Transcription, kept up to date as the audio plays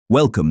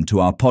Welcome to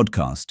our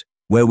podcast,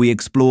 where we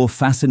explore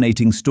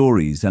fascinating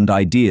stories and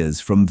ideas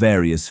from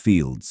various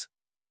fields.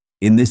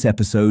 In this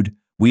episode,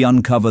 we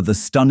uncover the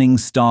stunning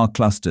star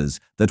clusters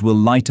that will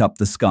light up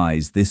the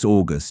skies this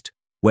August,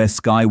 where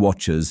sky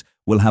watchers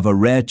will have a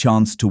rare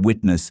chance to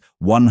witness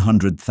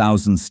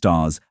 100,000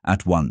 stars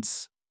at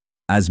once.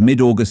 As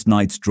mid-August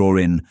nights draw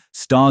in,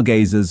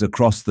 stargazers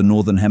across the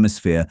northern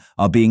hemisphere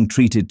are being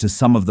treated to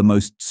some of the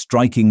most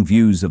striking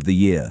views of the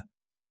year.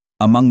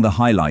 Among the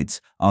highlights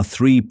are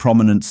three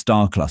prominent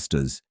star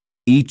clusters,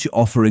 each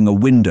offering a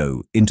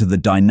window into the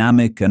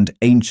dynamic and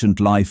ancient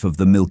life of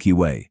the Milky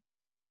Way.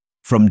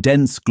 From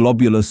dense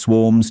globular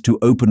swarms to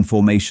open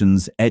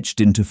formations etched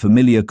into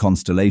familiar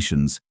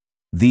constellations,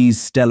 these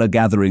stellar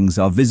gatherings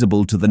are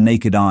visible to the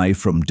naked eye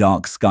from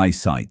dark sky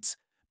sites,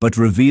 but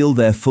reveal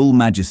their full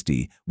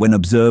majesty when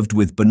observed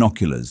with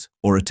binoculars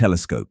or a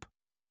telescope.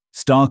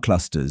 Star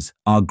clusters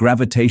are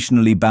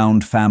gravitationally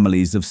bound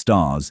families of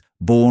stars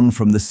born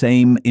from the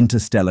same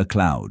interstellar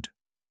cloud.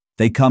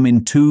 They come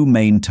in two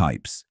main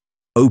types: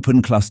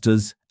 open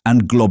clusters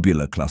and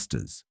globular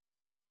clusters.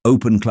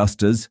 Open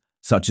clusters,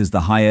 such as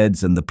the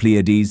Hyades and the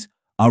Pleiades,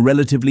 are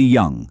relatively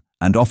young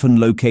and often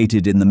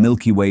located in the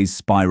Milky Way's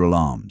spiral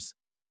arms.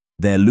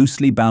 Their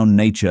loosely bound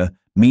nature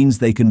means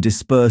they can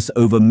disperse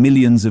over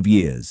millions of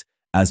years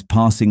as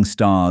passing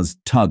stars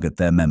tug at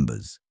their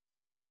members.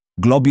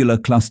 Globular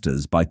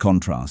clusters, by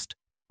contrast,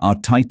 are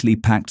tightly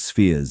packed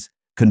spheres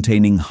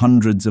containing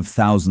hundreds of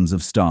thousands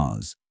of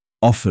stars,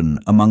 often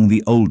among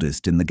the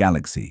oldest in the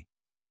galaxy.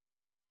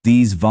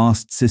 These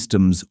vast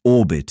systems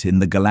orbit in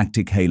the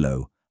galactic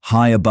halo,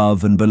 high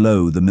above and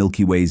below the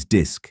Milky Way's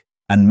disk,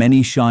 and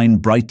many shine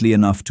brightly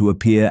enough to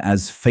appear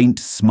as faint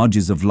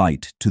smudges of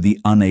light to the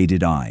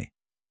unaided eye.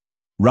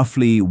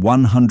 Roughly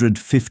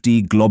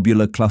 150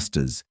 globular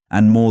clusters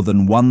and more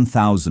than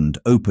 1,000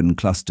 open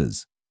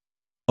clusters.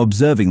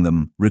 Observing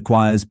them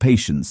requires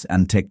patience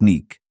and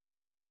technique.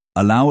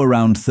 Allow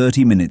around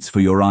 30 minutes for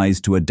your eyes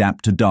to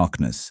adapt to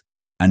darkness,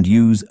 and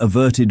use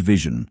averted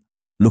vision,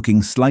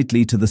 looking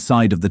slightly to the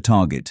side of the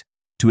target,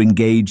 to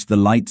engage the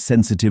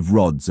light-sensitive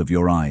rods of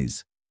your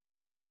eyes.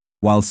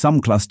 While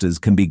some clusters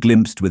can be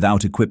glimpsed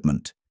without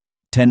equipment,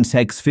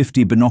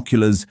 10x50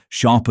 binoculars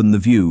sharpen the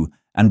view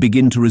and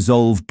begin to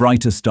resolve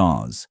brighter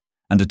stars,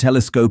 and a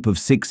telescope of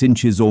 6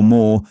 inches or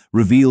more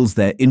reveals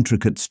their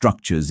intricate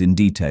structures in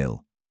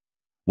detail.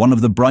 One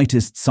of the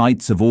brightest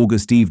sights of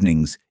August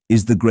evenings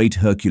is the Great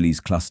Hercules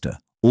cluster,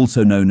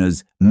 also known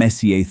as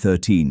Messier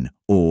 13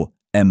 or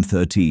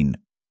M13.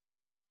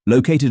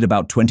 Located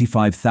about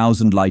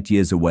 25,000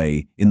 light-years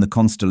away in the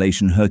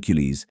constellation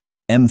Hercules,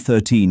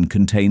 M13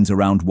 contains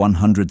around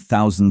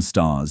 100,000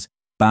 stars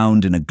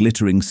bound in a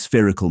glittering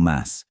spherical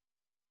mass.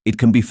 It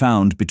can be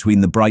found between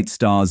the bright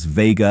stars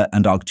Vega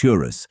and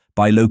Arcturus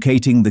by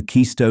locating the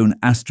keystone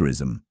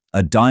asterism,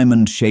 a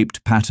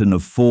diamond-shaped pattern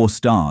of 4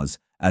 stars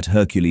at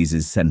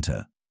Hercules'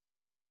 center.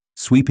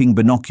 Sweeping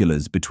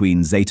binoculars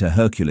between Zeta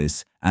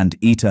Herculis and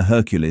Eta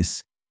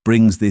Herculis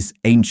brings this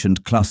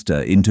ancient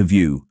cluster into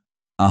view,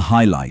 a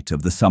highlight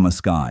of the summer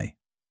sky.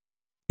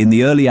 In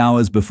the early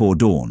hours before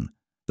dawn,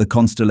 the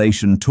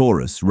constellation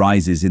Taurus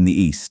rises in the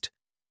east.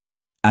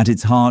 At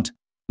its heart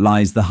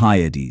lies the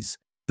Hyades,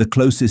 the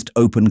closest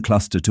open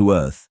cluster to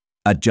Earth,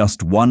 at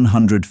just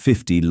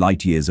 150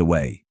 light-years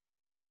away.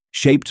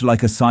 Shaped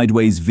like a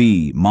sideways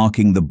V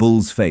marking the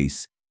bull's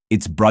face,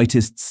 its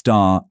brightest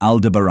star,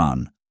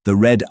 Aldebaran, the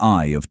red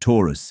eye of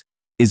Taurus,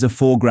 is a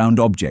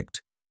foreground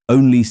object,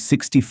 only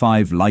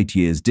 65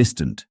 light-years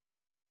distant.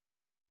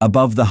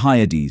 Above the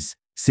Hyades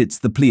sits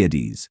the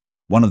Pleiades,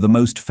 one of the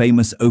most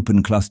famous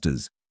open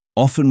clusters,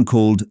 often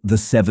called the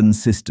Seven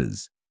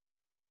Sisters.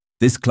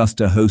 This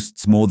cluster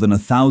hosts more than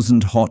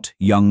 1,000 hot,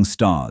 young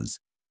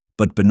stars,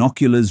 but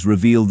binoculars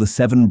reveal the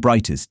 7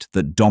 brightest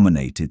that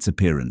dominate its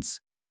appearance.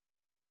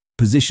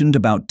 Positioned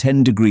about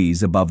 10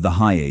 degrees above the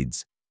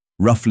Hyades,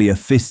 roughly a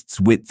fist's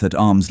width at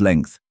arm's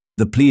length,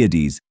 the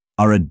Pleiades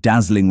are a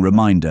dazzling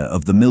reminder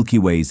of the Milky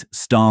Way's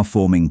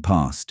star-forming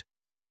past.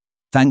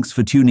 Thanks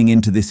for tuning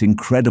into this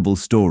incredible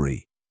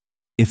story.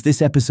 If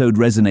this episode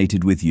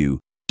resonated with you,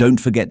 don't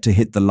forget to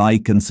hit the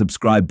like and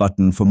subscribe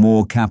button for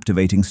more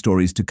captivating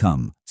stories to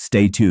come.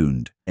 Stay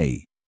tuned.